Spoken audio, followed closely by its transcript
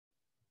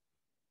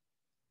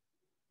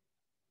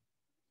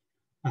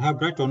I have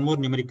brought one more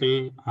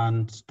numerical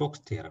on Stoke's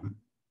theorem.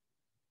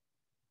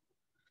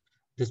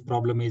 This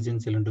problem is in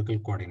cylindrical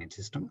coordinate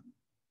system.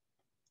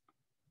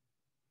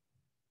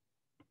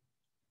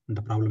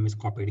 The problem is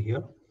copied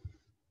here.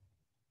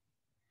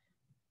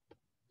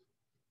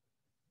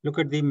 Look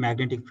at the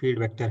magnetic field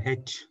vector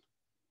H.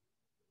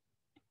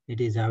 It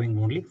is having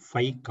only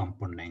 5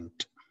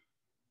 component.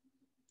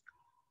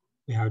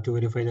 We have to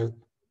verify the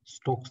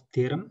Stoke's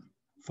theorem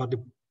for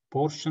the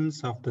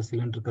portions of the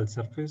cylindrical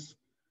surface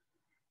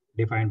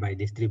defined by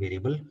these 3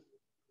 variables.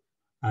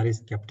 R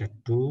is kept at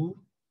 2,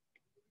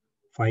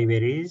 phi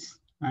varies,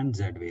 and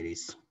Z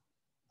varies.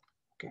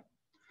 Okay.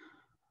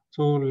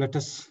 So let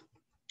us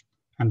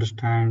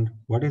understand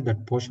what is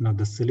that portion of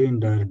the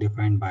cylinder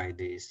defined by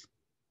these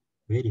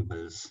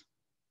variables.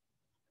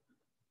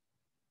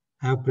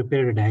 I have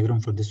prepared a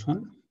diagram for this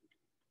one.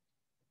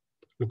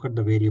 Look at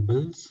the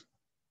variables.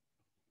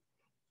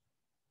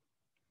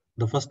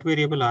 The first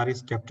variable R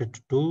is kept at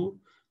 2.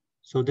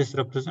 So this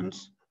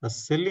represents a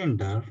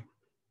cylinder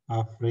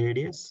of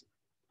radius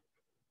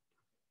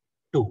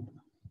 2.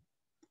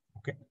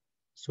 Okay.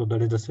 So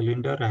that is the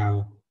cylinder I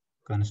have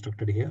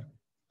constructed here.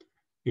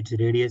 Its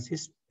radius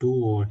is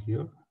 2 over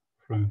here,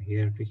 from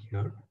here to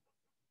here.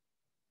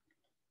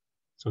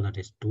 So that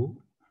is 2.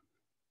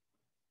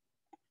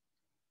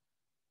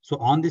 So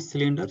on this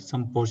cylinder,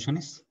 some portion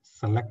is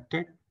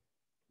selected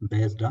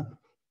based on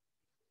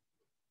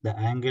the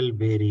angle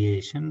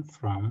variation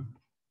from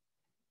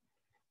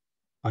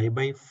pi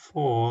by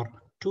 4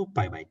 to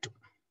pi by 2.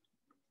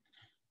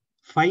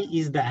 Phi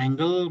is the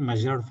angle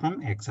measured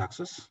from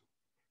x-axis.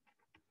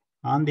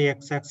 On the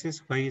x-axis,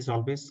 phi is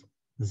always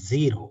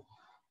 0.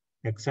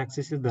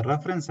 X-axis is the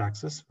reference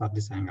axis for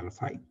this angle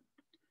phi.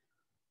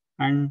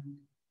 And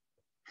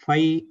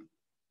phi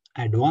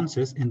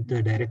advances in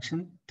the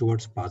direction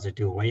towards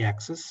positive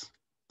y-axis.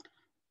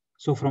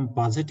 So from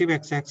positive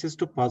x-axis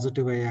to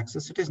positive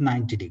y-axis, it is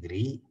 90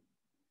 degree.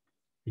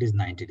 It is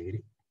 90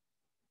 degree.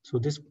 So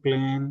this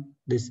plane,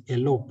 this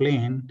yellow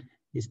plane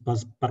is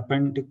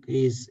perpendicular,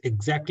 is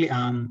exactly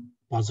on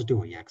positive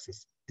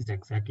y-axis. Is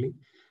exactly.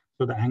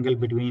 So the angle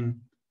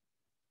between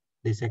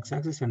this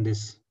x-axis and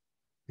this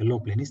yellow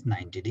plane is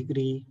 90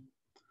 degree.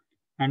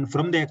 And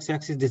from the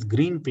x-axis, this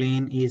green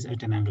plane is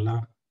at an angle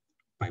of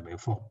pi by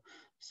 4.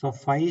 So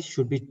phi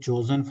should be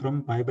chosen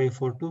from pi by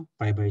 4 to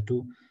pi by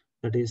 2.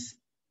 That is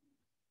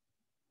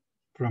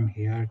from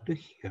here to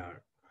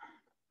here.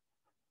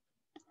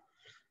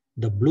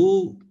 The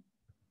blue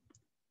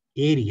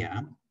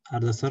area or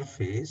the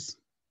surface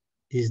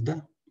is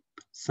the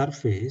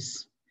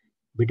surface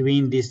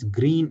between this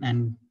green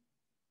and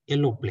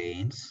yellow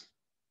planes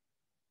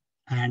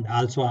and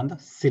also on the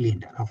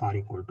cylinder of R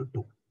equal to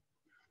 2.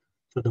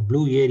 So the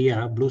blue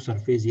area, blue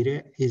surface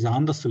area is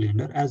on the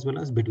cylinder as well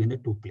as between the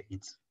 2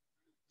 planes.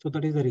 So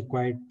that is the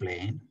required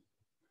plane.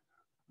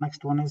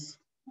 Next one is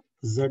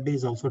Z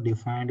is also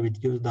defined,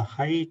 which gives the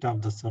height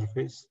of the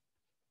surface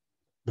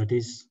that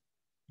is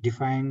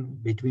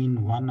defined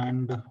between 1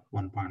 and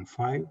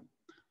 1.5.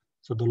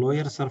 So the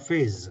lower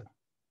surface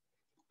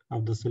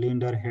of the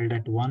cylinder held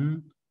at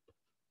 1,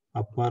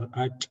 upper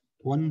at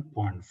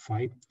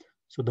 1.5.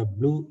 So the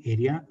blue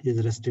area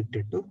is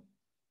restricted to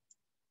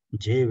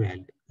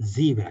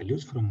Z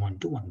values from 1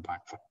 to 1.5.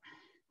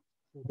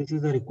 So this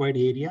is the required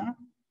area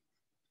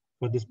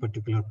for this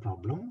particular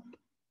problem.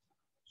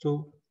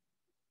 So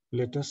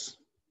let us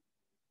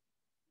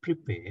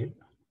prepare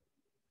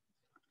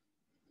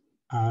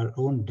our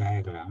own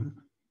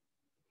diagram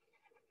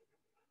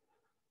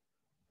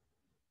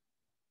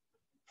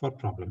for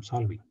problem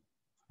solving.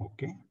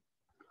 Okay.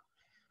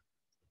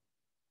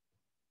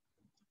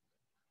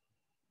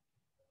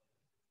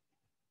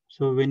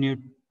 So when you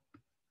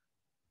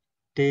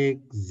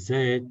take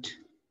Z,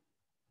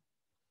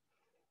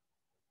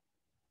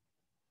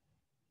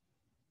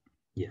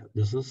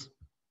 this is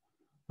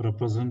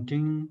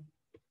representing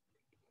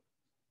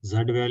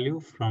Z value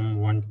from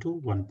 1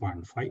 to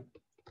 1.5.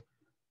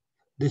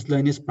 This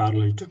line is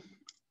parallel to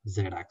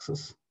Z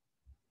axis.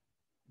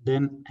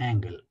 Then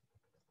angle.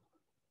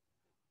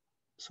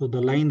 So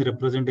the line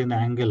representing the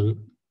angle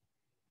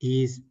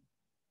is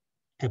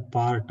a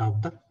part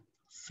of the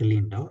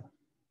cylinder.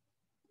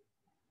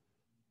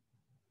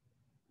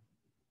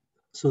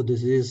 So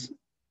this is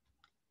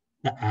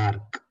the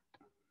arc.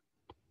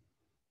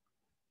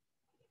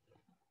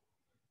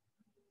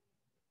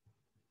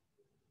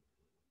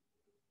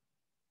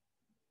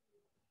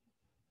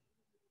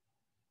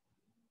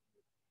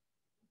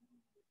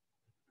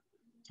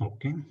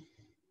 Okay.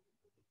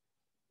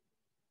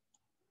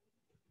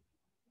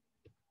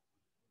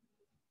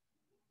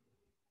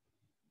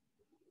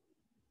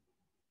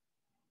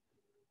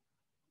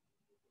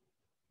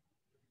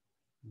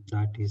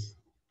 That is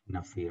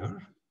enough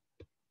here.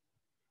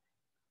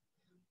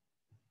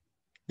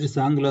 This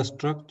angular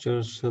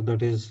structure, so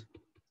that is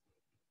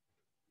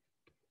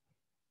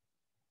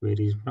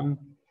varies from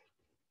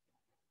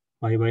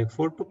pi by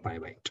 4 to pi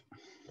by 2.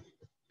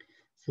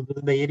 So this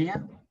is the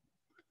area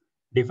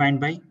defined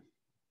by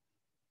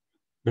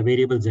the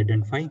variable Z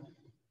and phi.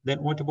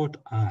 Then what about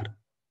R?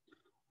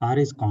 R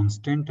is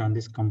constant on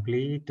this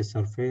complete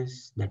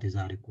surface, that is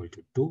R equal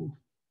to 2.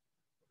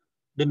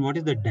 Then what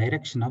is the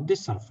direction of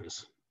this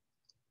surface?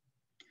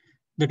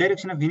 The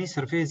direction of any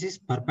surface is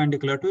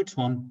perpendicular to its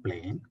own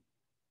plane.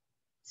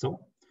 So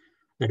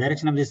the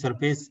direction of this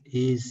surface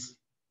is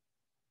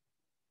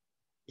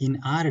in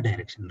R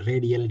direction,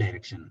 radial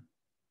direction.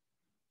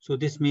 So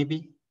this may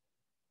be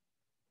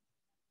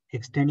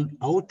extending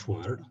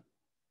outward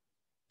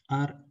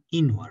or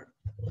inward.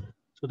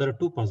 So there are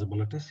two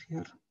possibilities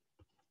here.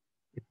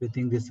 If we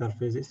think this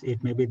surface is,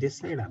 it may be this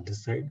side or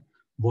this side,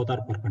 both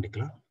are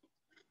perpendicular.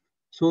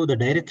 So the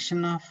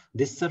direction of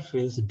this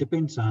surface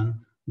depends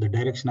on the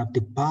direction of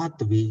the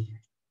path we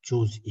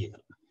choose here.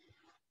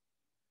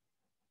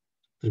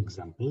 For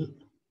example,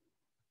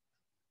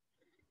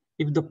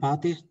 if the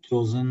path is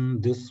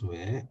chosen this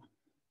way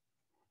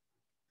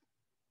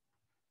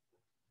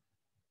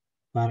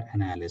for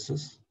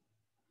analysis,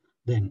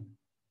 then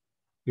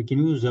we can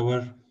use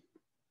our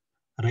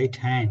right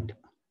hand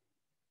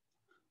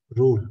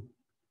rule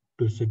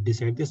to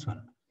decide this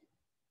one.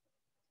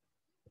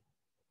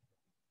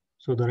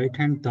 So the right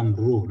hand thumb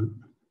rule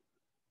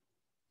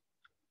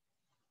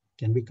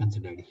can be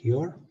considered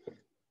here.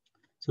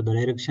 So the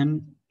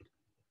direction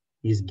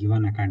is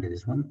given according to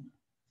this one.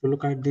 If you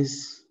look at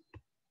this,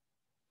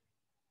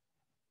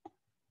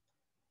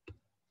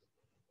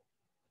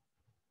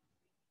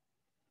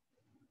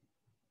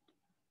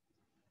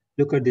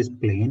 look at this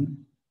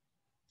plane.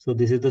 So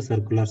this is the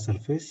circular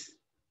surface.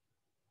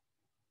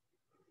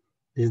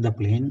 This is the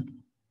plane,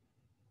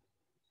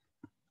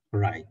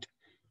 right?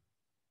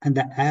 And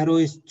the arrow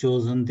is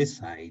chosen this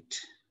side.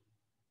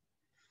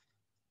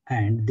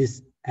 And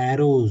these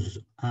arrows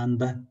on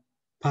the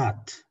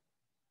path,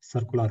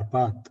 circular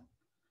path,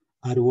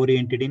 are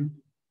oriented in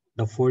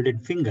the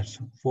folded fingers,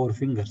 4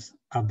 fingers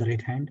of the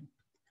right hand.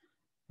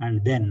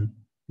 And then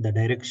the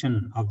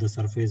direction of the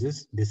surface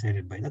is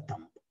decided by the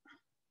thumb.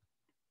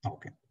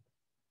 Okay.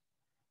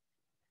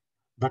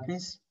 That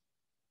means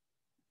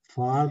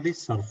for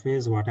this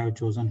surface, what I have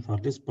chosen for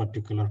this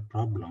particular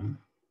problem,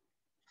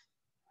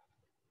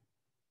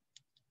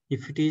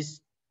 if it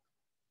is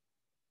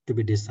to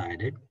be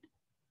decided,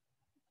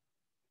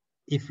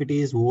 if it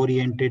is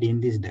oriented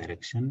in this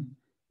direction,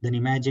 then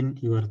imagine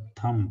your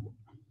thumb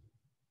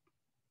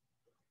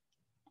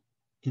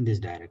in this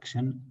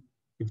direction.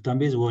 If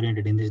thumb is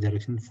oriented in this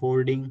direction,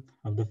 folding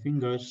of the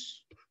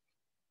fingers,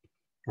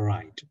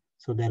 right.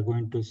 So they are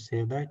going to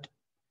say that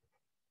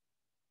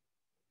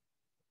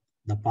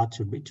the path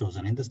should be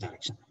chosen in this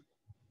direction.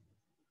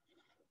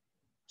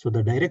 So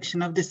the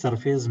direction of the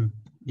surface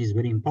is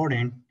very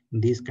important in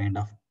these kind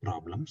of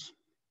problems,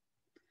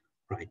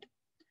 right?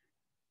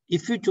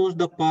 If you choose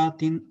the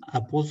path in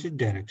opposite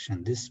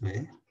direction this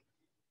way,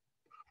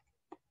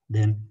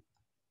 then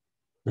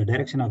the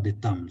direction of the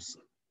thumbs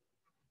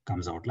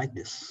comes out like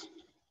this,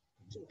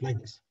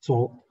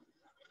 So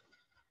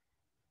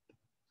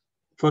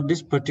for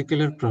this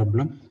particular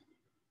problem,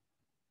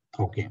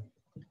 okay,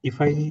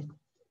 if I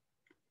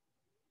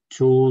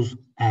choose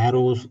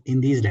arrows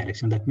in this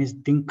direction, that means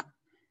think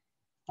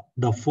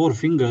the 4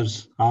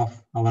 fingers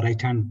of our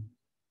right hand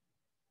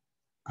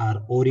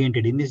are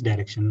oriented in this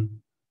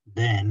direction,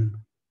 then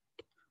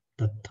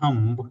the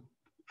thumb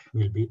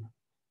will be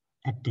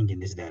acting in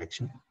this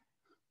direction.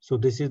 So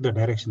this is the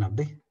direction of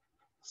the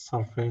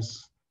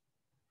surface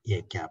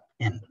A cap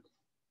N.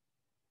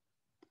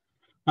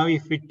 Now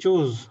if we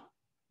choose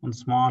one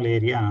small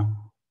area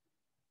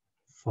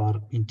for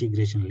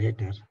integration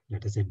later,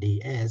 let us say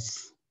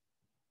ds,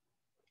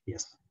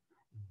 yes,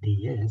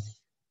 ds,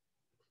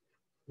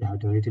 you have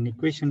to write an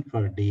equation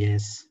for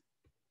ds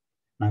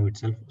now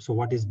itself. So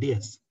what is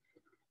ds?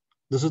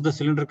 This is the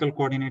cylindrical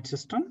coordinate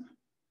system,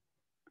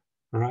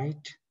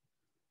 right?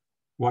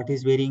 What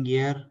is varying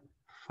here?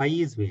 Phi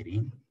is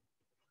varying.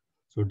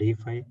 So d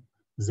phi,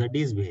 z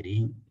is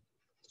varying.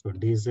 So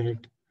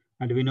dz,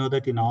 and we know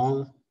that in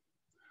all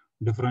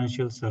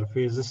differential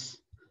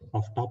surfaces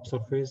of top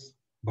surface,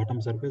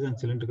 bottom surface, and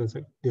cylindrical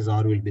side, this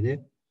r will be there.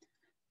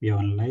 We have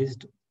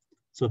analyzed.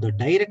 So the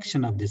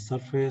direction of this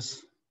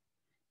surface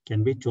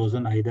can be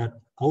chosen either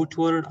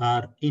outward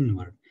or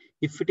inward.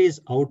 If it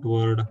is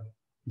outward,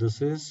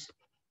 this is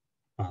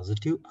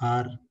positive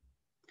r.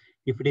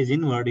 If it is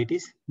inward, it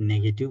is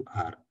negative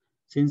r.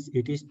 Since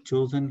it is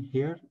chosen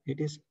here, it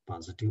is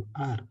positive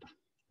r.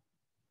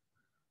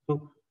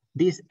 So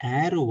these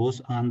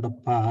arrows on the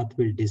path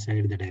will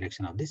decide the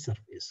direction of the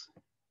surface.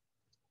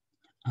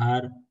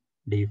 R,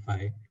 d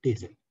phi,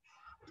 dz.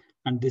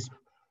 And this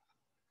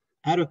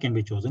arrow can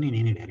be chosen in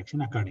any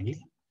direction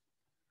accordingly.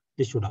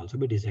 This should also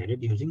be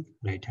decided using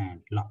right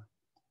hand law.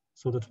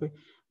 So that's why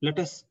let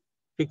us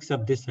fix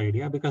up this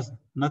idea, because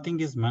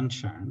nothing is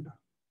mentioned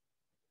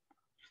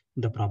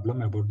in the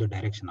problem about the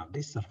direction of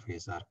the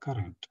surface or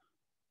current.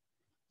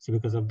 So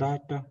because of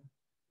that,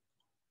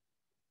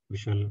 we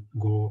shall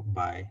go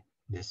by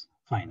this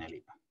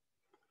finally.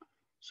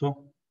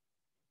 So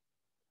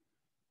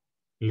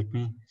let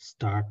me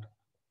start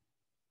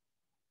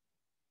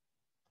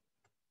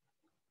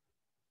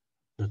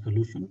the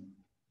solution.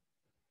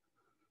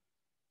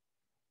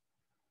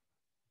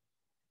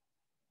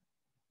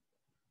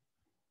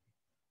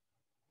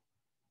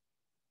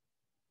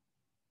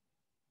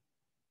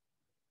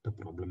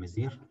 The problem is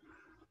here.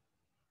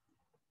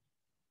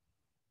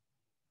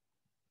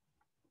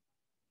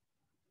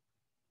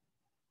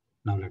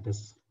 Now let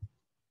us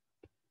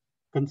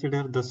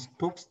consider the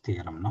Stoke's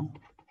theorem now.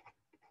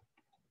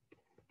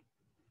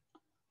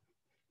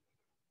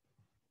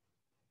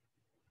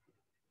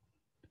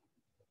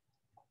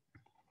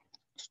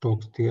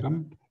 Stoke's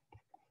theorem,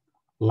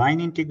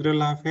 line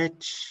integral of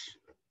h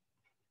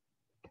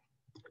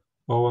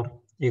over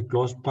a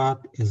closed path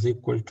is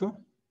equal to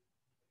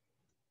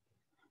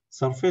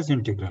surface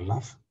integral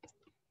of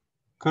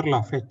curl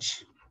of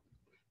h.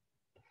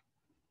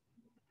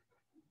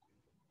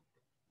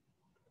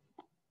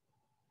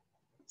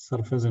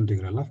 Surface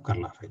integral of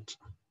curl of h.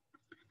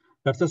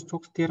 That's the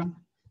Stoke's theorem.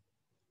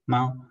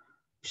 Now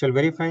we shall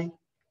verify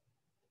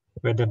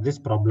whether this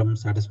problem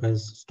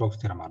satisfies Stoke's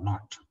theorem or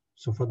not.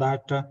 So for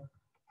that,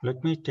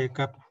 let me take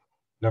up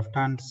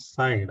left-hand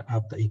side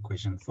of the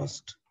equation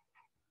first.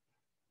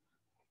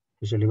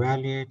 We shall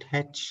evaluate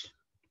h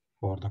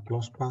for the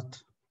closed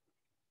path.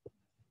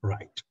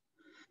 Right.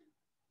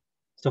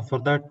 So for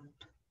that,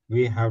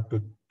 we have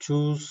to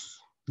choose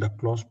the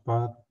closed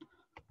path.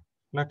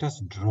 Let us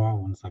draw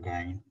once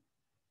again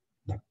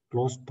the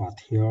closed path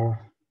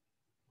here.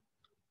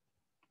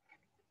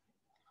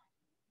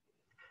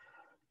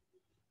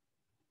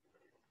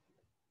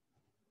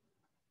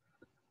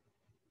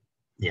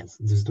 Yes,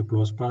 this is the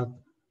closed path,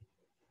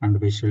 and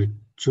we shall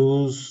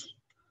choose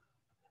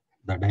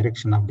the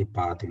direction of the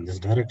path in this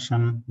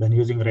direction. Then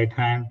using right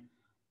hand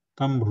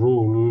thumb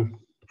rule,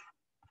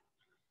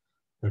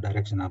 the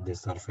direction of the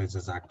surface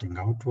is acting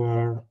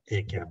outward,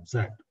 a cap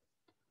z.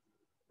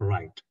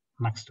 Right.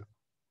 Next,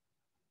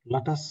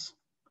 let us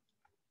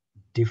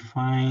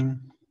define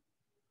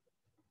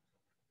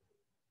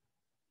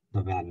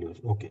the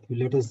values. Okay,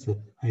 let us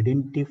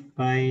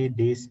identify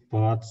these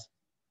paths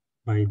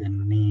by the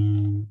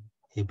name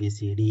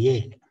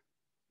ABCDA.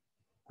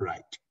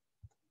 Right.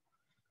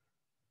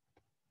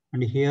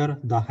 And here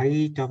the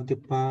height of the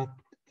path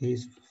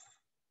is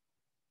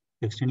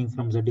extending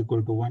from z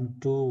equal to 1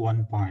 to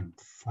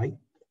 1.5,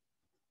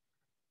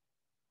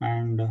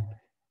 and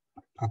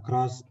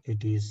across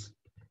it is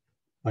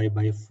pi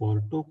by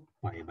 4 to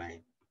pi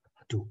by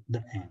 2,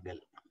 the angle.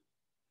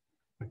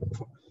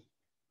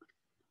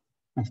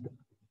 Next.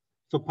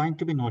 So point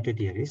to be noted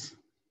here is,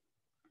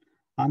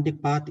 on the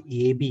path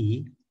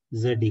AB,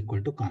 z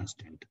equal to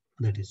constant,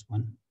 that is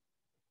 1.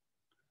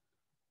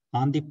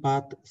 On the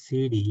path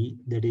CD,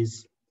 that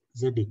is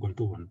z equal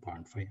to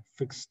 1.5,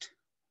 fixed.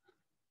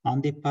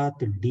 On the path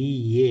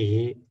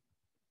DA,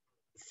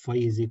 phi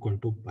is equal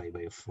to pi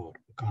by 4,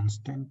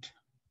 constant.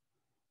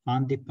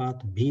 On the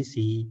path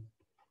BC,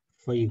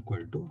 phi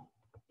equal to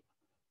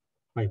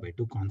pi by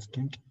 2,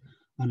 constant.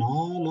 And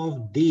all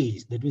of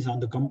these, that means on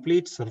the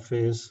complete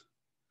surface,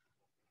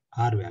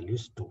 R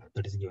values 2,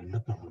 that is given in the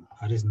problem.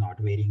 R is not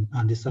varying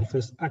on the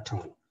surface at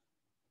all.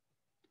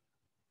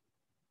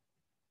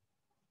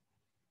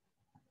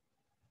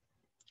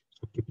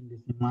 So keeping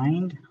this in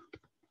mind,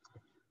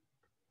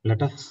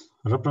 let us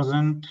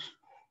represent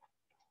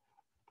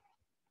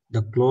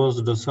the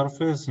closed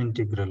surface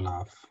integral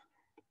of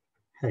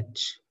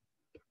h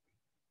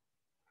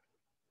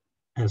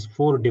as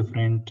 4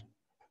 different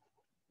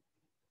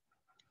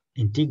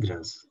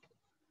integrals,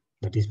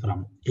 that is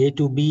from a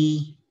to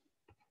b,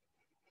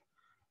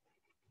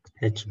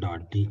 h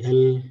dot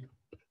dl,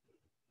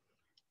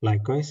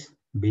 likewise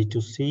b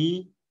to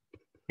c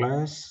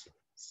plus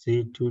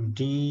c to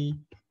d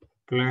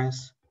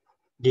plus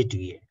d to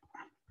a.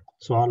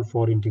 So all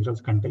 4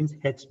 integrals contains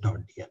h dot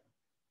dl.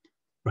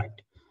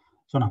 Right.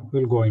 So now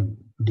we'll go in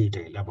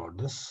detail about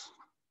this.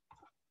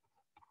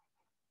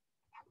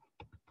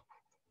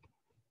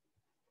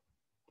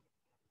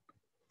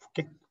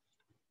 Okay,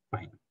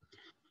 fine.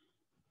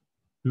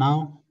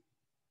 Now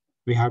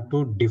we have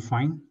to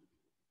define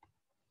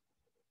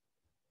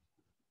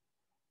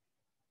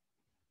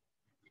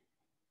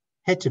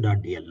h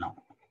dot dl now.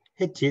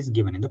 H is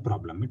given in the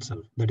problem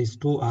itself, that is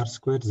 2r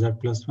squared z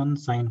plus 1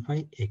 sine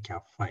phi a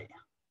cap phi.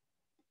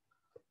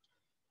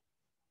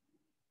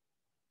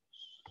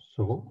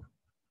 So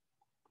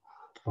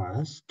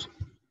first,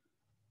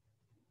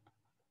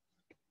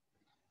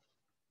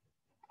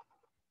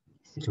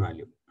 h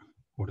value.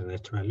 What is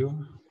h value?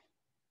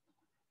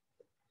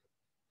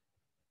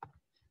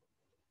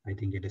 I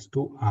think it is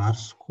 2r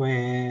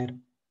squared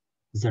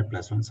z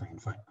plus 1 sine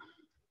phi.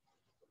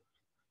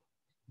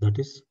 That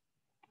is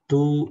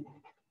 2r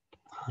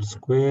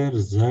squared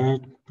z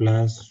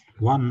plus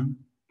 1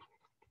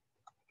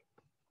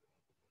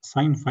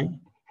 sine phi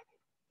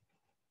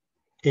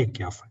a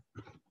cap phi.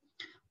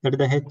 That is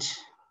the h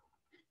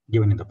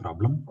given in the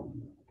problem.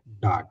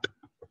 Dot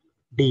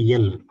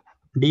dl.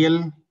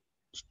 dl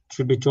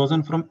should be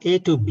chosen from a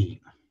to b.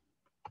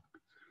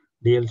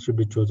 dl should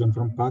be chosen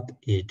from path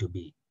a to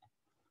b.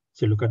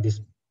 So look at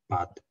this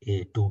path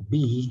a to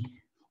b,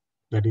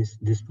 that is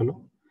this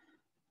fellow.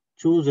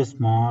 Choose a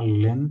small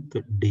length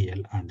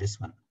dl on this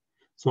one.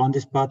 So on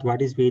this path,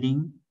 what is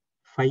varying?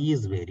 Phi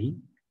is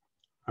varying,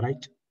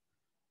 right?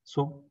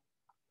 So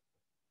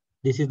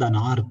this is an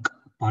arc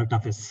part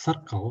of a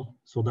circle.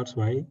 So that's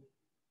why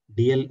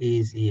dl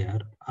is here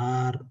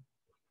r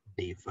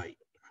d phi.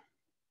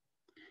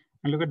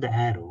 And look at the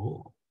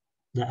arrow.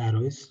 The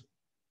arrow is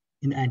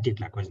in the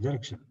anti-clockwise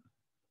direction.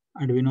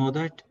 And we know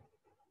that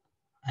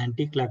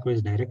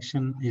anti-clockwise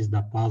direction is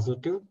the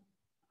positive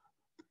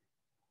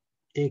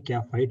a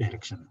cap phi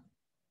direction.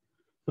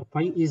 So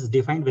phi is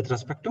defined with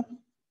respect to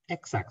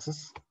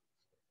x-axis.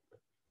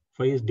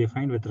 Phi is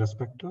defined with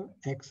respect to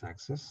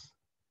x-axis.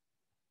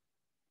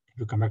 If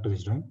you come back to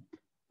this drawing,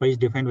 phi is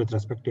defined with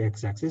respect to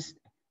x-axis.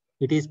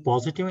 It is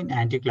positive in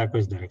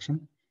anti-clockwise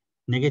direction,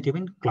 negative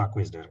in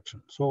clockwise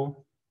direction.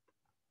 So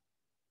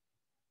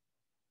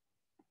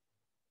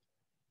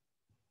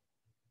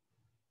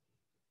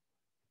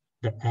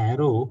the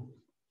arrow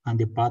on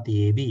the path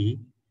AB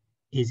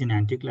is in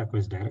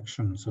anti-clockwise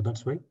direction. So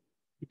that's why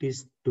it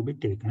is to be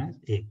taken as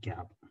a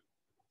cap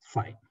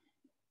phi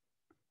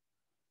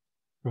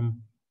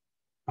from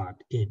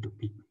part A to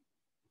B,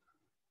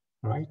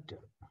 right?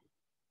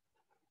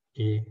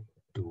 A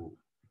to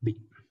B.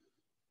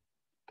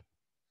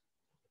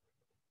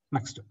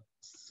 Next,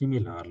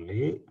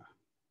 similarly,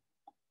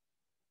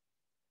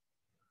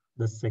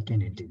 the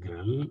second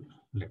integral,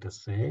 let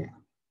us say,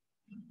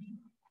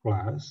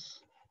 plus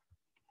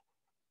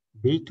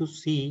B to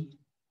C,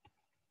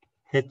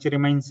 H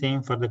remains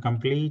same for the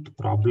complete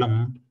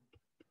problem,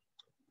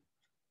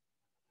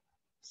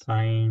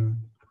 sin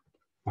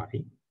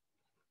phi,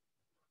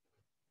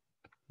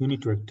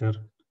 unit vector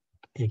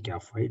a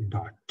cap phi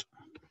dot.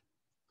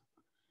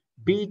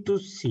 B to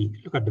C,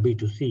 look at the B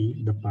to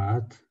C, the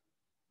path.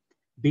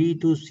 B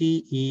to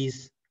C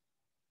is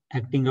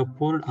acting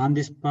upward on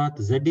this path.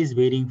 Z is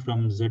varying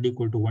from Z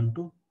equal to 1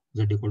 to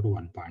Z equal to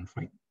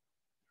 1.5.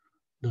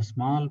 The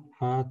small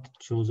path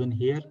chosen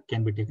here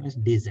can be taken as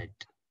dz.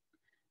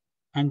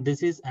 And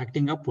this is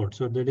acting upward,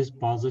 so that is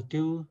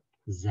positive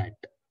Z.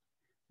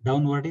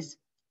 Downward is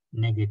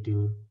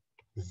negative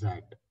Z.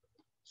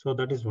 So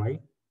that is why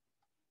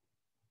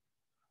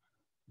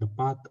the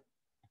path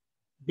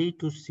B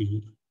to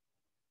C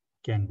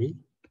can be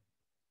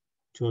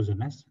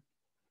chosen as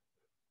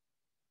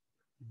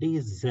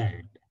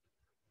dz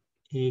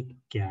a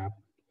cap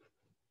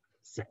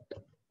z.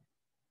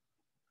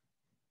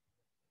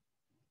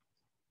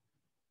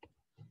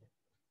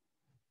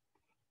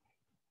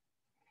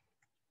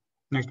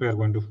 Next, we are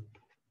going to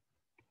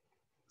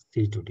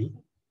C to D.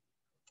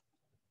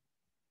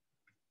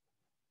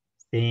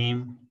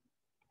 Same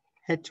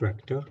H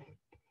vector,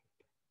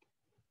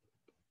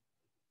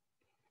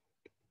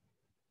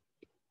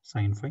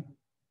 sin phi,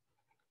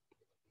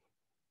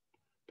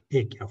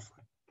 a cap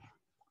phi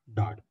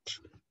dot.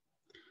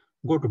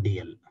 Go to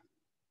DL.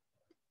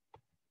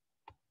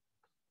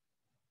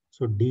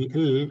 So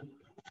DL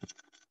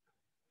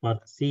for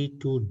C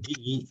to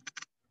D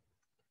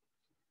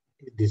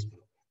is this.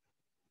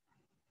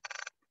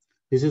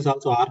 This is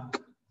also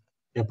arc,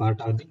 a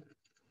part of the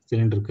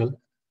cylindrical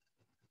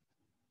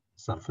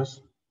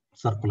surface,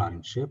 circular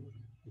in shape,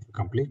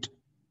 complete.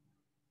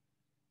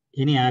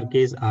 Any arc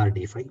is r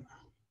d phi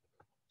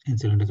in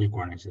cylindrical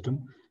coordinate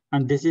system.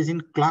 And this is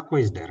in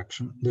clockwise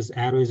direction. This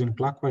arrow is in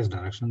clockwise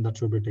direction. That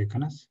should be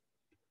taken as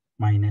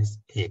minus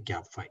a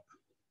cap phi.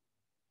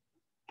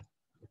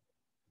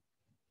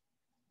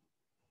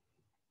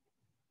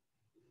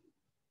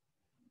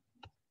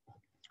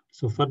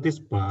 So for this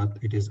path,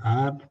 it is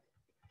r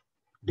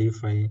d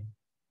phi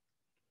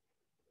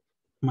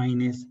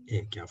minus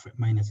a cap phi.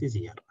 Minus is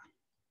here.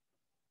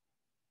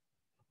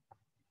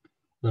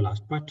 The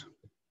last part.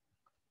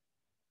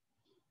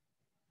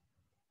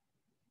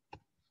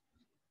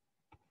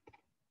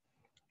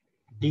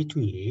 D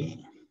to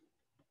A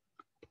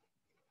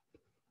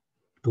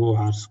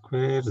 2r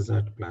square z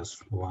plus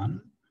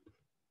 1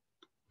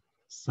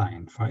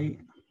 sin phi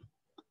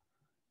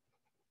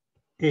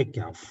a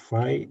cap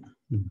phi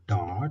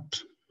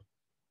dot.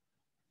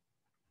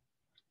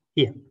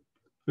 Here,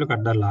 look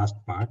at the last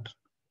part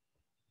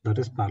that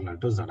is parallel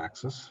to z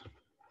axis.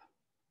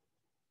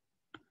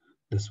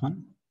 This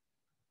one,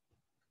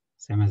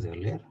 same as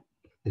earlier,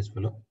 this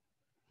below.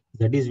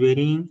 Z is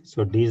varying,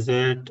 so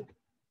dz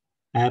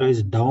arrow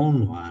is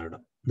downward,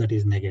 that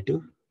is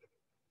negative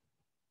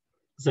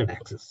z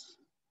axis.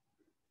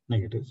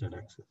 Negative z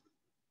axis.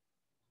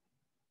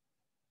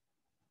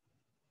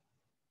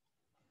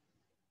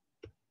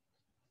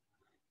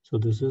 So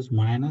this is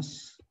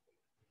minus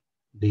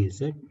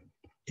dz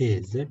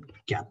az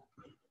cap.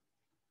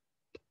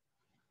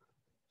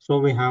 So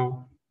we have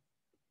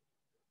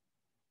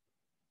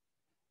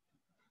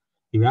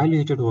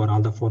evaluated over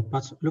all the 4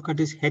 paths. Look at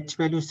this H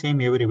value,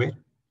 same everywhere.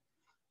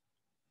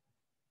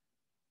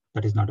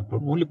 That is not a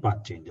problem, only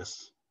path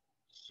changes.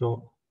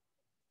 So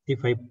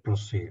if I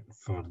proceed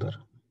further,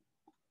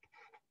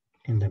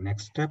 in the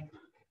next step,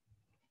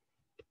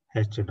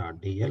 H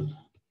dot dl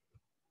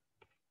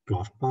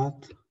closed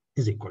path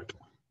is equal to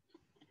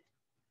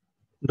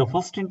the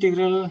first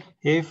integral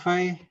a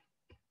phi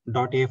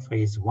dot a phi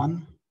is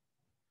 1.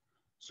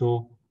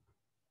 So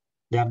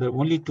there are the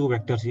only 2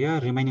 vectors here,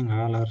 remaining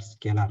all are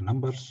scalar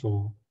numbers.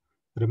 So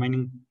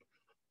remaining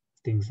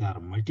things are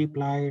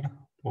multiplied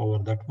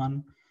over that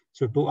one.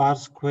 So 2r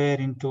square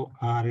into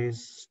r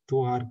is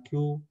 2r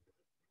cube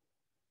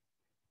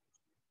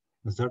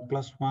z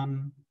plus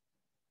 1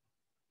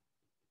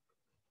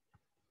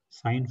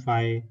 sine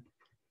phi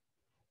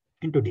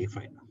into d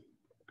phi.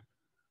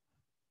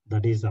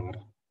 That is our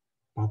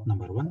path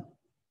number 1.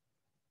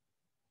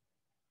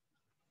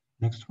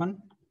 Next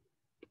one,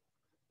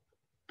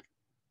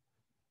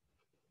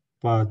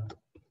 path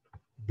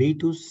B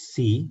to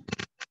C,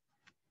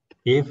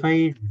 a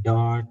phi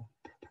dot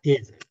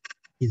az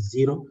is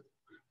 0,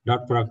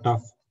 dot product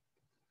of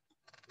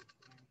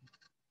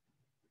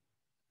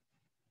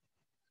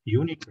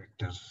unit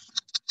vectors.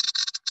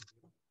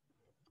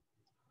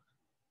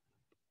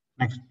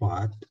 Next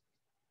part,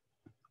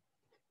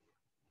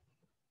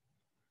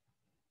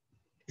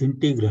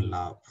 integral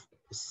of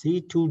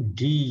C to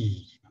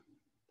D,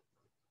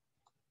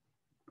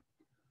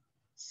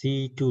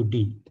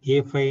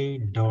 a phi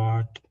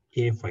dot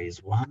a phi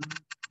is 1,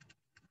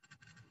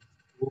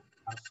 2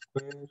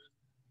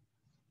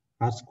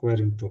 r square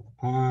into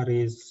r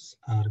is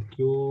r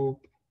cube,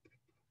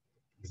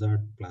 z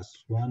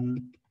plus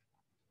 1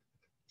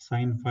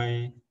 sine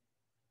phi.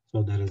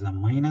 So there is a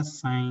minus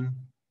sign.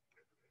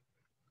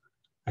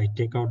 I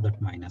take out that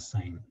minus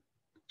sign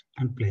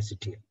and place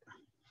it here.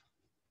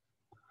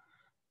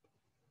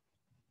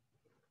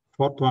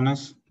 Fourth one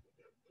is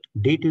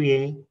d to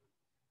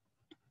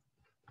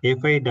a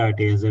phi dot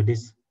az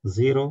is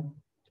 0,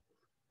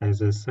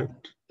 as I said,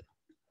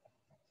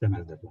 same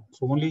as that one.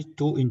 So only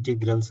two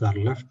integrals are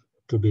left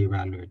to be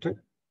evaluated.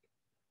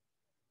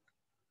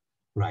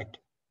 Right.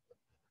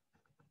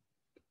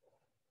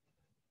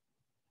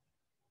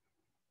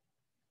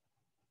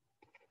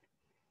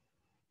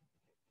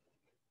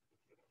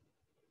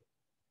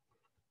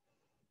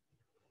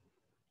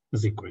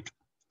 Is equal to.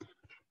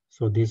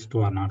 So these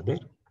two are not there.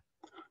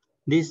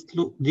 These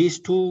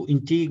two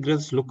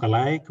integrals look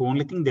alike.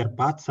 Only thing their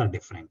paths are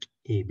different.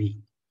 A, B,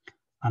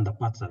 and the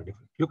paths are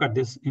different. Look at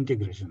this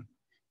integration.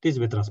 It is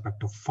with respect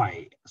to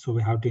phi. So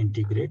we have to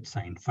integrate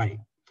sine phi.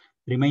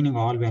 Remaining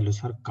all values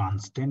are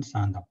constants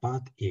on the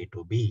path A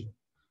to B.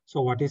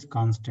 So what is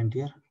constant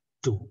here?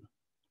 2.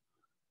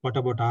 What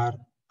about R?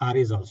 R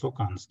is also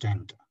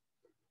constant.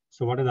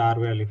 So what is the R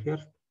value here?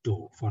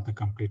 2 for the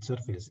complete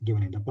surface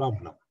given in the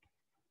problem.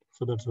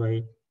 So that's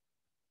why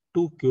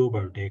 2 cube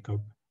I will take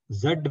out.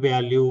 Z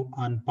value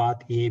on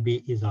path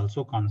AB is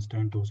also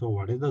constant too. So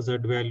what is the Z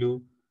value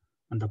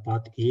on the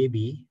path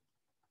AB?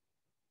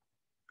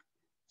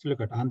 So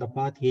look at on the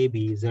path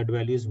AB, Z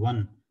value is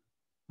 1.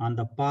 On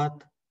the path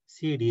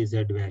CD,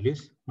 Z value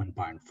is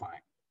 1.5.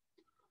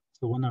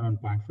 So 1 and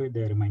 1.5,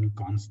 they are remaining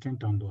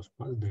constant on those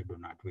paths. They do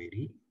not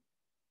vary.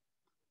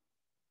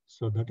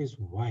 So that is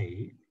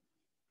why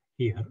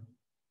here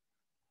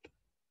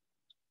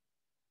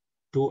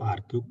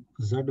 2r cube,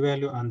 Z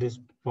value on this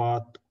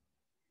path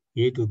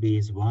A to B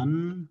is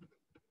 1.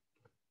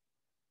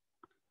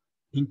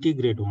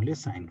 Integrate only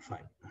sine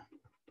phi.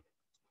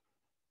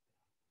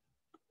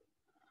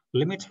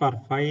 Limits for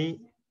phi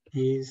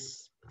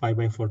is pi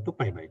by 4 to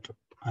pi by 2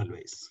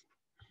 always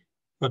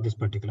for this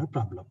particular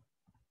problem.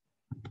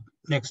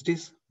 Next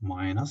is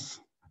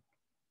minus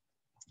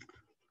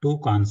 2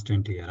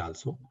 constant here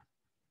also.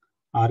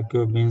 R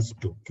cube means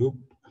 2 cube.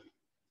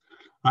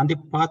 On the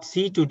path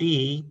C to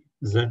D,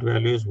 Z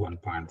value is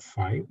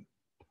 1.5.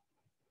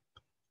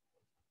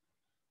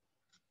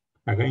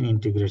 Again,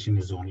 integration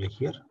is only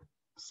here.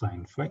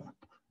 Sine phi,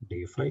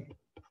 d phi,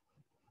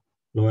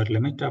 lower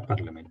limit, upper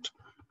limit.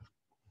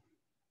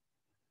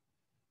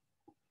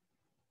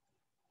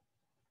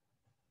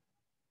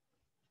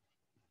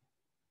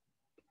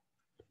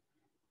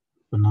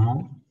 So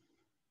now,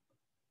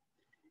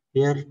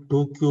 here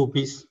 2 cube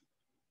is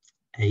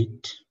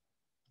 8.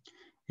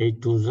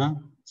 8 to the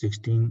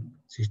 16,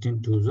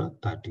 16 to the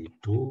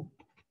 32.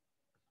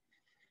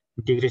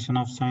 Integration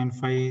of sine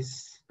phi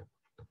is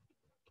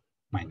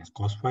minus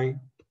cos phi,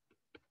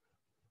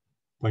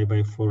 pi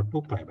by 4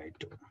 to pi by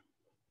 2.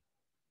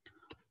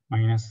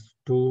 Minus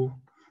 2,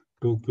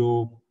 2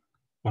 cube,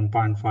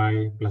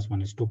 1.5 plus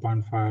 1 is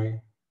 2.5.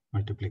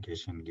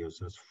 Multiplication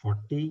gives us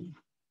 40.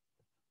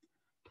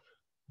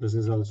 This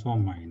is also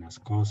minus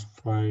cos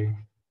phi,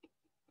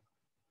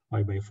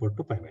 pi by 4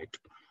 to pi by 2.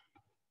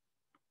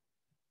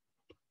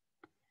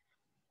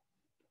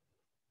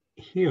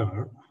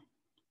 Here,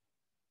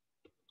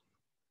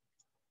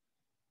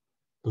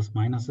 this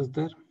minus is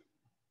there.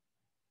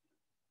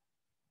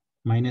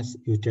 Minus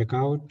you take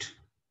out,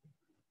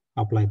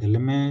 apply the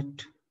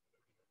limit,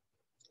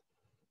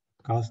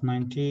 cos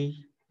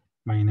 90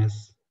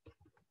 minus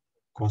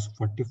cos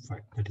 45,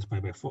 that is pi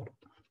by 4.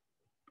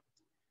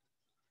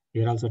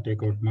 Here also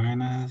take out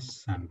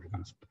minus and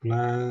becomes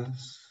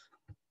plus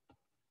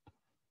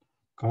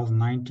cos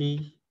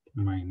 90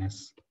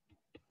 minus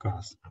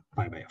cos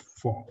pi by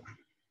 4.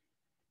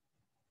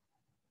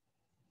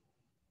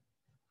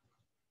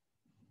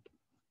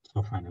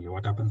 So finally,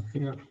 what happens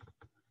here?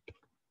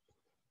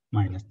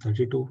 Minus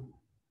 32.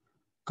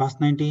 Cos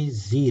 90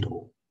 is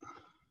 0.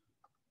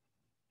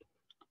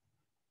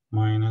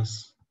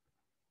 Minus,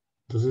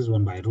 this is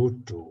 1 by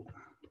root 2.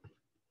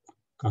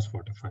 cos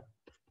 45.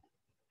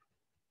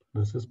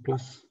 This is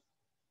plus,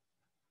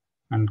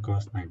 and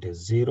cos 90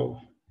 is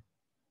 0,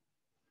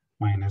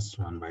 minus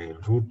 1 by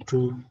root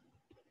 2.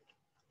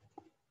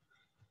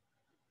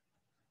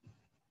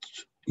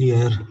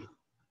 Here,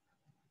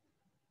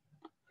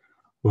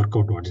 work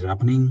out what is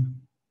happening.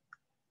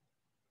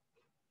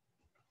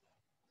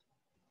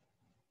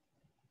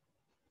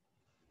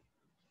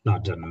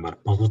 Larger number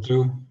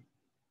positive,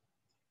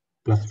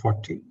 plus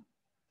 40.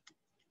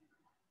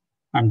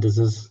 And this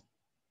is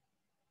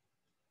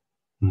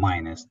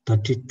minus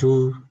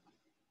 32.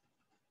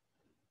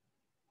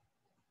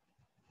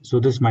 So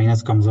this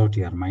minus comes out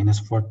here, minus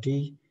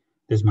 40.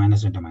 This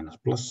minus into minus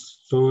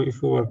plus. So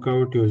if you work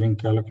out using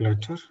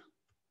calculator,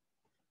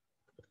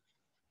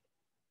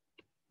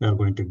 we are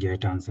going to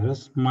get answer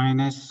as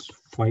minus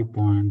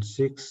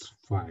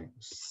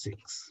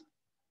 5.656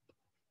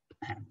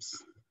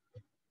 amps.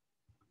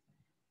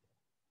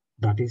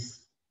 That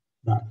is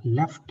the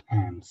left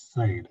hand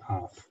side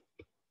of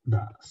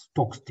the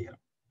Stoke's theorem.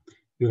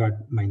 We got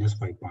minus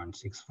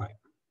 5.65.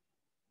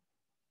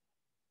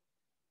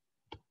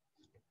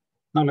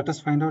 Now let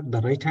us find out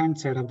the right hand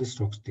side of the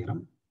Stoke's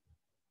theorem.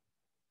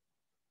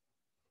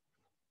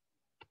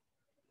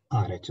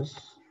 RHS.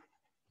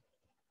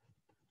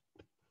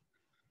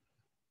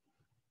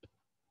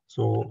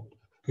 So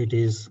it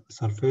is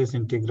surface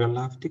integral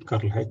of the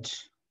curl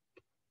H.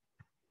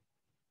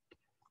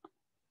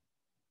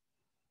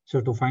 So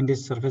to find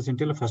this surface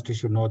integral, first you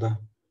should know the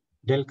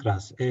del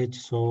cross H.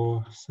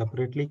 So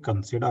separately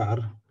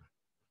consider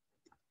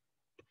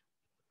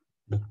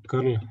the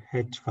curl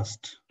H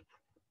first.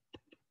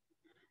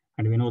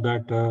 And we know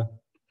that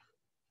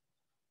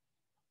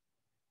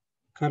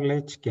curl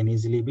H can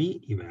easily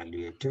be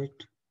evaluated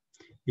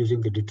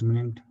using the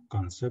determinant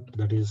concept.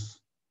 That is,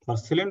 for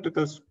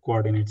cylindrical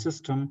coordinate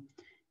system,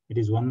 it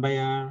is 1 by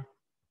r,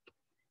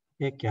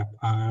 a cap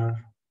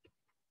r,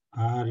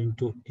 r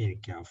into a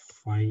cap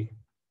phi,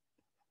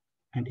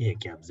 and a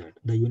cap z,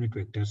 the unit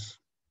vectors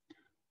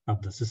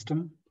of the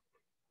system.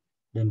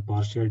 Then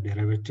partial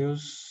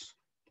derivatives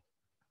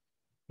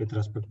with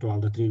respect to all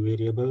the three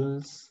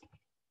variables,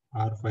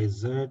 r, phi,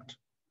 z.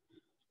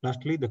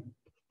 Lastly, the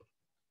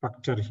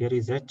factor here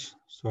is h,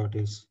 so it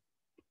is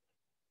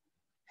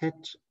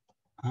h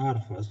r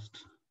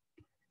first,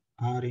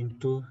 r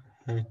into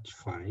h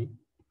phi,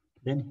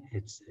 then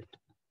hz.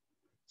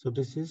 So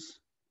this is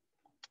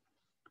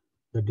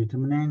the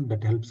determinant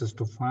that helps us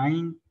to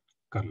find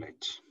curl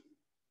H.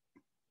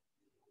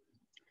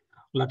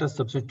 Let us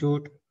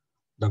substitute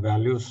the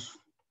values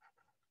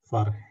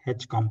for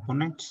H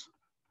components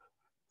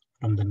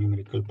from the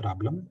numerical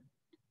problem.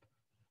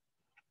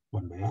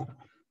 1 by r.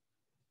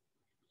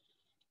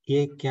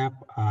 A cap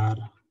r,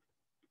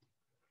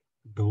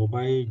 dou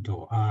by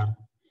dou r.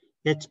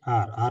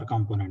 R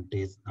component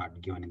is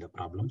not given in the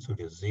problem, so it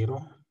is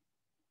 0.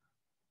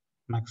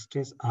 Next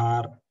is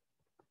r,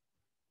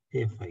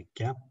 a phi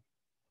cap,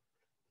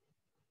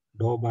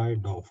 dou by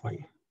dou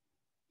phi,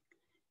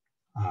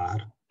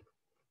 r.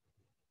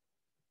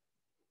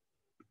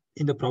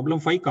 In the problem,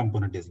 phi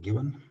component is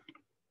given.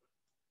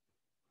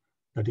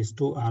 That is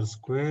 2r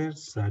squared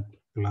z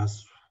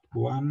plus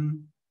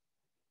 1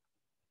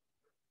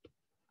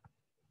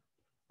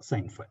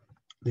 sin phi.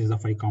 This is the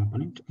phi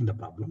component in the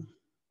problem.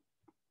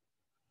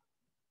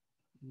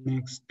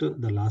 Next,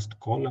 the last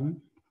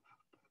column,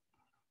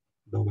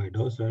 dou by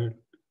dou z.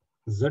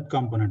 Z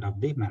component of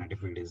the magnetic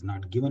field is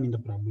not given in the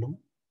problem,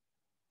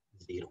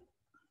 0.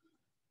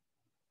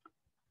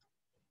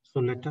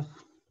 So let us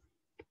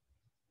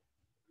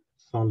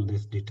solve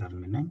this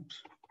determinant.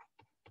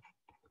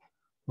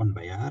 1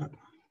 by r,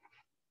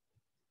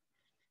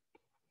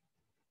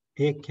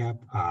 a cap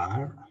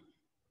r.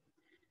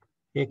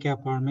 A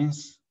cap r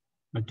means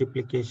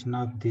multiplication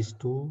of these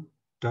two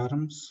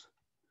terms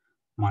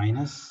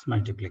minus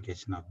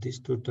multiplication of these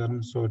two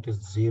terms. So it is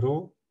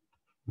 0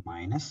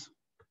 minus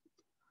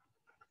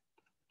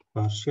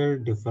partial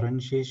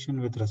differentiation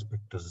with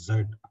respect to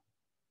z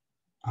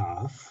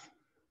of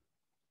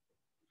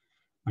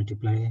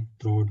multiply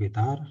through it with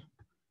r.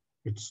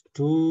 It's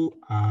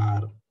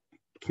 2r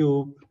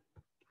cube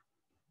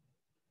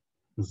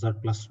z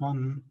plus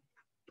 1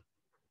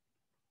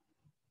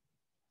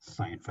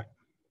 sin phi.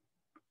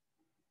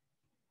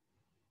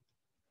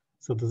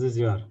 So this is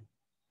your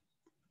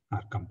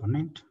r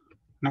component.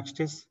 Next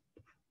is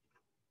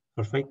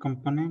for phi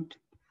component,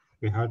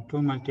 we have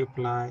to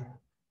multiply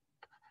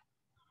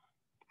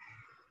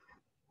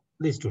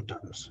these two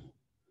terms.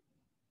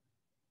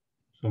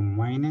 So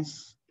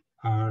minus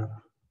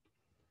r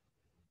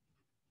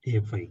a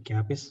phi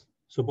cap is,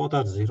 so both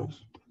are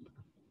zeros.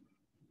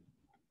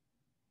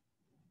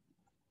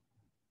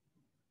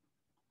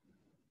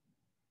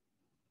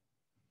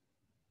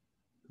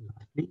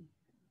 Lastly,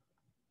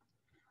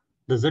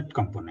 the z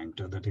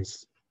component, that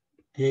is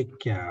a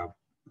cap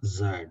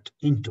z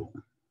into,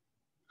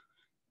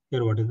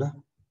 here what is the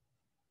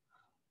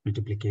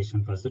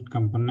multiplication for z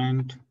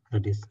component,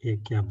 that is a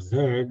cap z.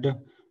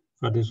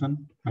 For this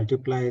one,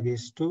 multiply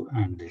these two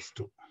and these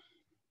two.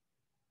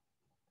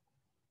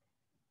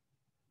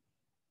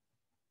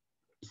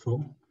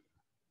 So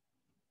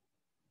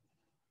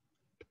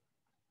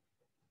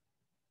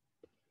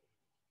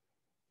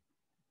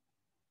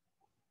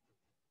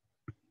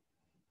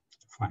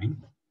Fine.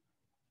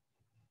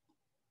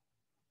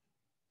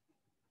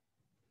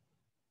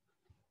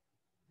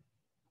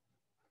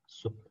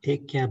 So A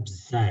cap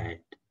Z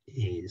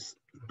is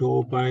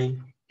dou by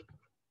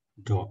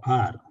dou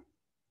R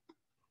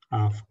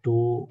of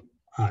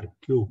 2R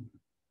cube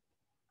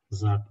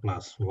Z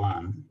plus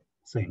 1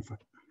 sin phi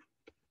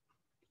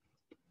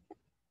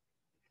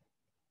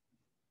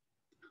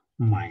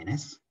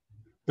minus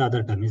the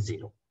other term is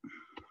 0.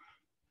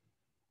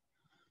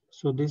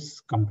 So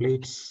this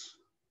completes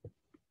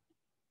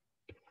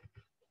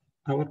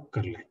our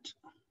curl H.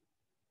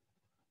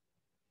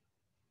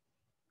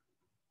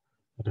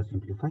 Let us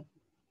simplify.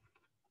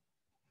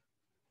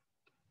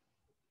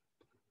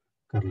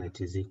 Curl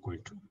H is equal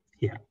to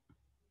here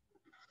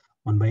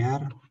 1 by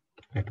R.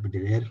 Let me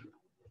there.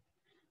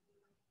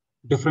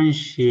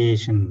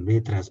 Differentiation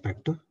with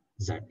respect to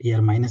Z.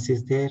 Here minus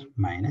is there,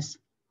 minus.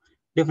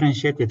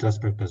 Differentiate with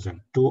respect to Z.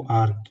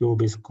 2R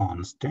cube is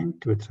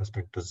constant with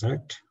respect to Z.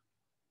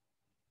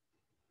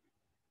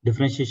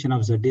 Differentiation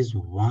of Z is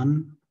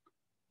 1.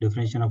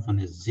 Differentiation of 1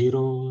 is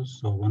 0.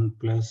 So 1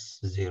 plus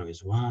 0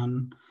 is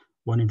 1.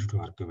 1 into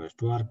 2R cube is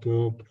 2R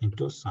cube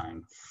into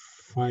sin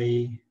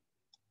phi.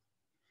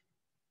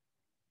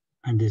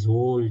 And this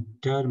whole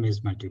term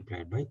is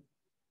multiplied by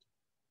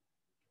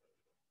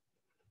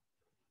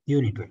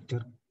unit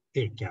vector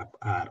A cap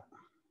R.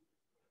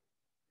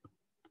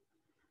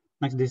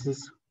 Next, this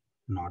is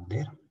not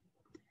there.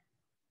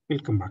 We'll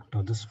come back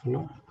to this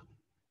flow.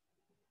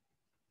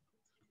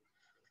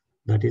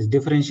 That is,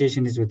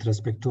 differentiation is with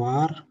respect to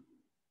R.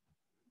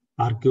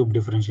 R cube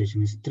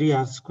differentiation is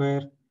 3R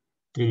square.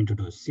 3 into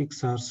 2 is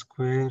 6R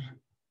square.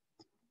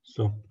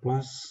 So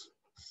plus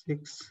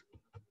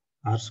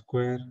 6R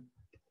square.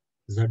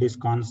 Z is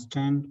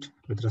constant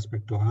with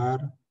respect to R.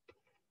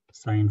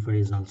 Sin phi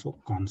is also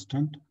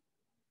constant.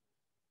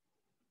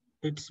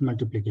 Its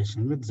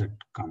multiplication with Z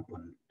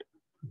component.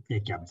 A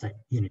cap Z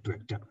unit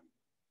vector.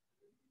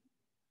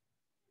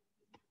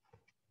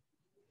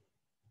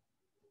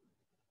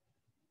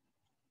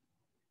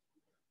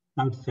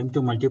 Now it's time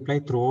to multiply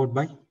throughout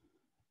by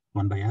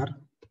 1 by R.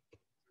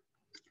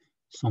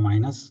 So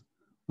minus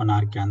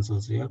 1R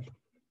cancels here.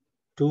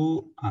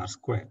 2R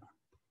square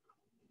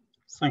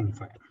sin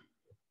phi.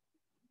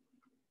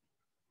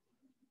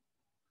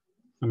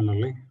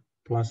 Similarly,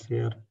 plus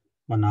here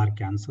 1R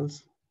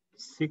cancels.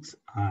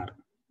 6R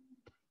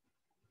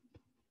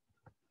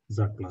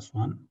Z plus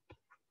 1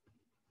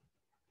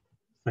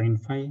 sin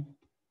phi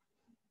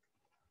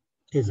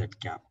is Z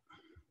cap.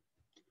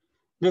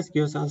 This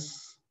gives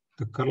us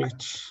the curl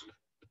H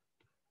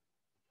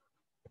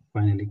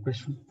final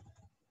equation.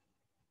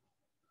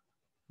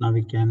 Now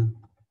we can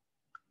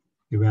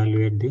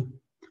evaluate the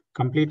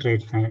complete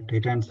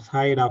right-hand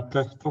side of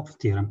the Stoke's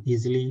theorem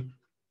easily.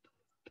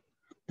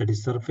 That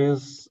is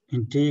surface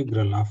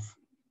integral of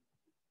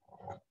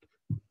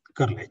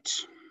curl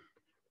H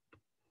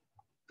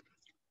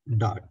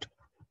dot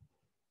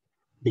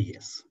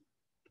ds.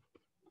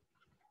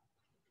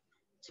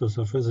 So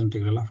surface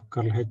integral of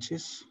curl H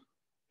is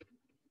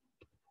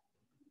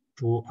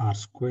 2R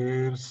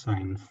square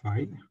sin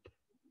phi,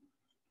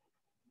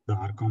 the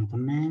R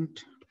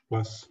component,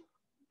 plus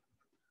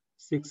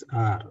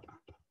 6R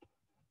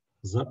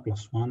Z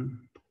plus 1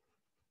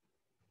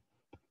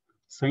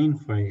 sin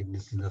phi,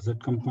 this is the Z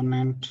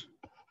component,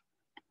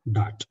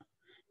 dot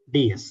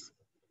ds.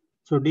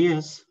 So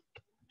ds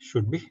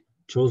should be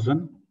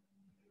chosen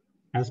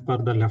as per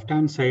the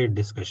left-hand side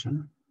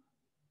discussion.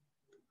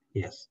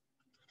 Yes.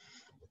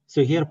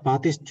 So here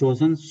path is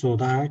chosen so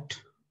that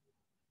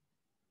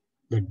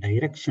the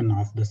direction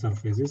of the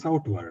surface is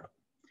outward,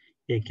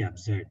 A cap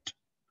Z,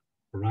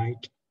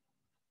 right?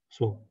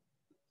 So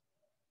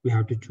we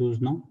have to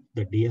choose now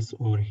the ds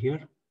over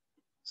here.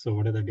 So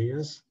what are the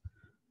ds?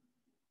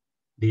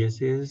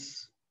 ds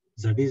is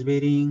Z is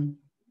varying,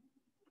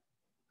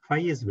 phi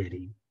is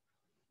varying,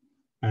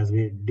 as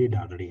we did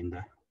already in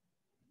the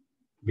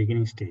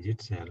beginning stage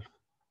itself.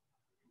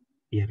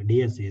 Here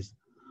ds is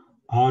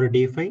R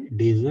d phi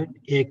dz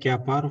A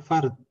cap R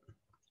for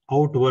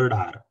outward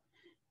R.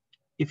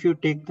 If you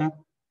take the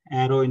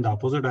arrow in the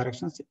opposite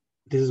directions,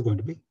 this is going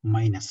to be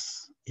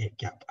minus A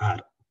cap R.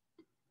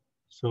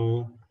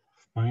 So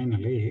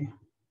finally,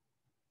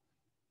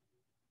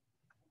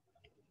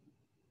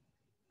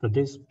 for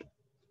this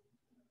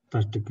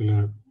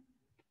particular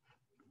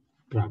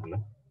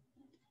problem,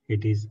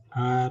 it is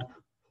R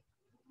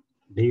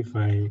d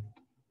phi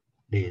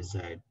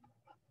dz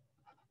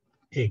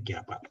A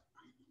cap R.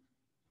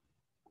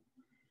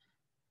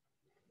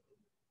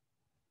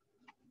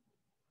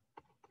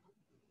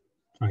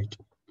 Right.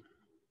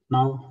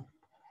 Now,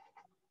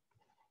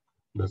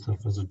 the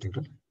surface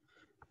integral.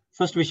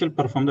 First, we shall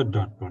perform the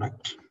dot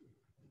product.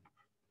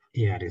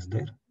 AR is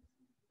there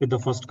with the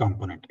first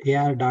component.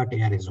 AR dot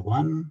AR is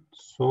 1.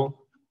 So,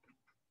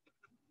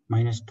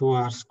 minus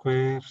 2R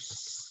square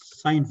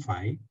sin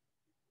phi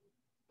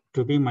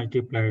to be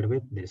multiplied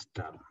with this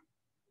term.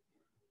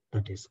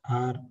 That is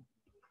R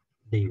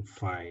d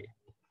phi.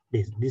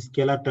 These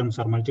scalar terms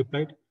are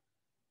multiplied.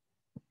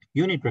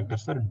 Unit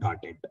vectors are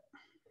dotted.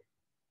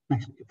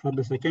 Next, for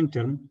the second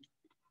term,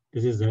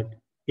 This is that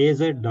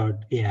Az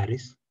dot AR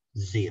is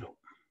 0.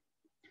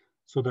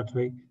 So that's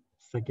why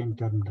second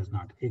term does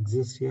not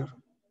exist here.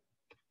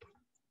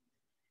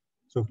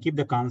 So keep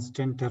the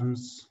constant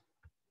terms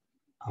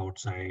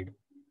outside.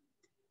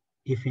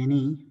 If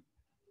any,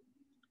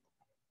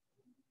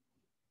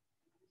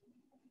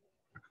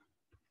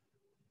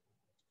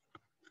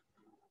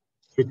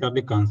 which are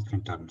the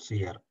constant terms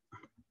here?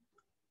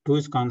 2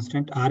 is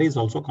constant, R is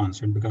also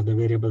constant because the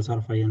variables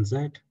are phi and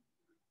z.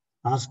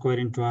 R square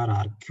into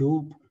R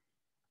cube.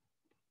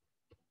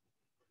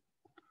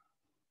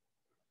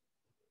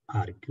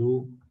 R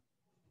cube.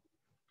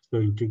 So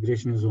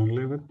integration is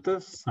only with the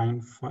sine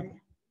phi,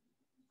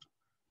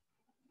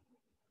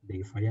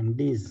 d phi and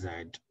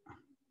dz.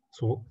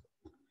 So,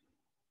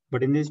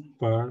 but in this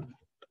part,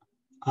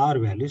 R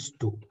value is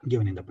 2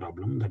 given in the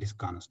problem, that is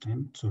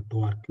constant. So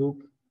 2R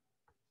cube.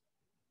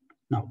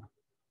 Now,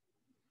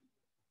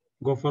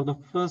 go for the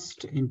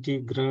first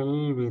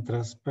integral with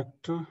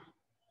respect to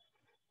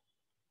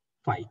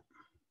phi.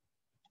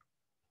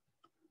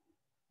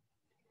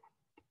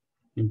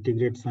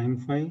 Integrate sine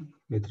phi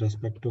with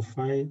respect to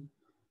phi.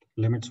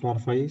 Limits for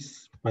phi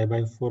is pi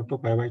by 4 to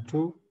pi by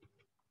 2.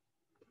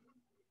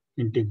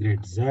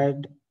 Integrate z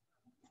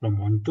from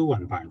 1 to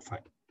 1.5.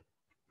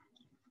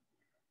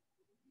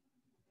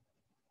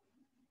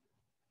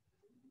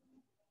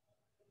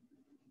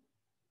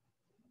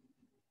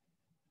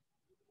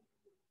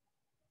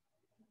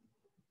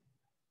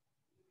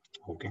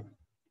 Okay.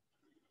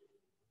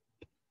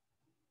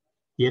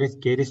 Here is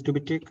care is to be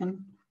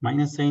taken.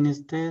 Minus sign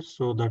is there,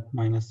 so that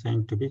minus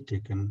sign to be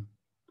taken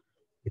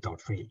without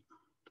fail.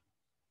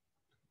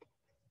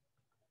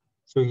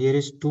 So here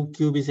is 2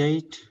 cube is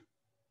 8.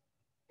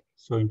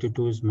 So into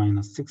 2 is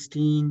minus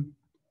 16.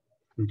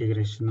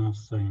 Integration of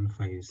sine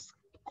phi is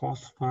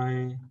cos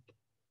phi,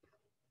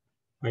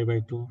 pi by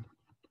 2,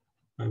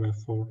 pi by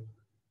 4.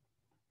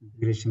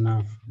 Integration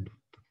of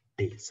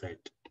dz.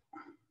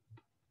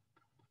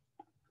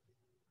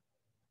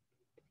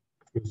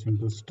 Few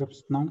simple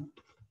steps now.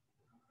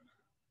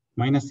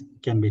 Minus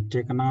can be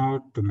taken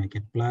out to make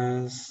it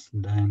plus,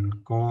 then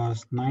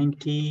cos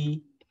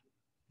 90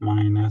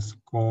 minus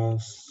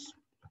cos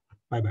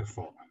pi by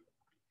 4.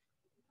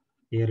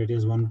 Here it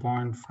is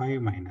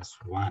 1.5 minus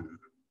 1.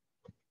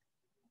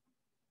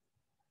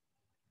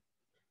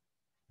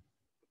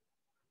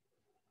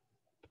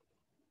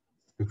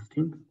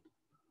 16.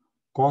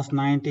 Cos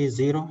 90 is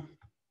 0.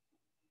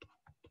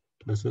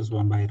 This is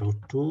 1 by root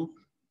 2.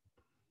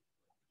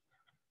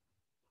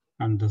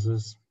 And this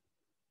is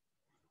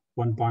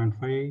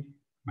 1.5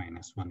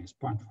 minus 1 is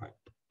 0.5.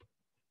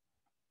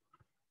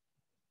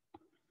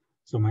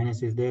 So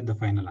minus is there, the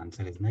final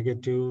answer is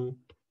negative.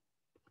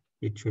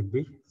 It should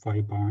be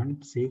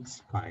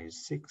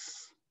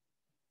 5.656.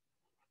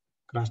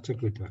 Cross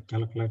check with your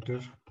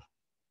calculator.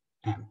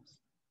 Amps.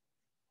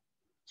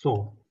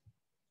 So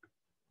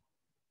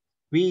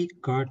we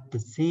got the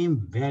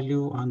same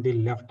value on the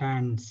left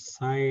hand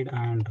side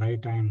and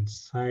right hand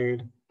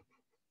side.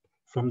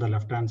 From the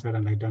left hand side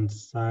and right hand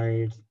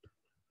side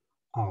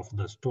of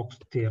the Stoke's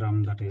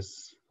theorem, that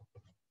is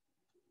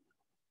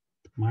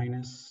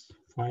minus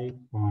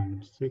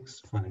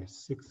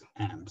 5.656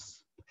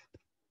 amps.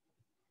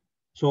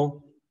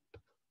 So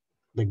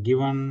the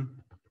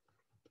given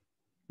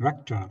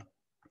vector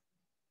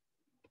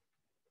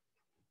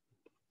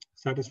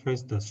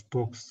satisfies the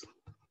Stoke's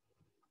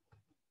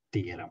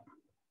theorem.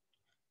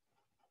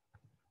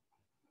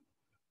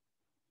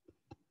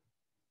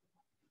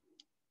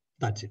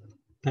 That's it.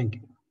 Thank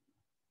you.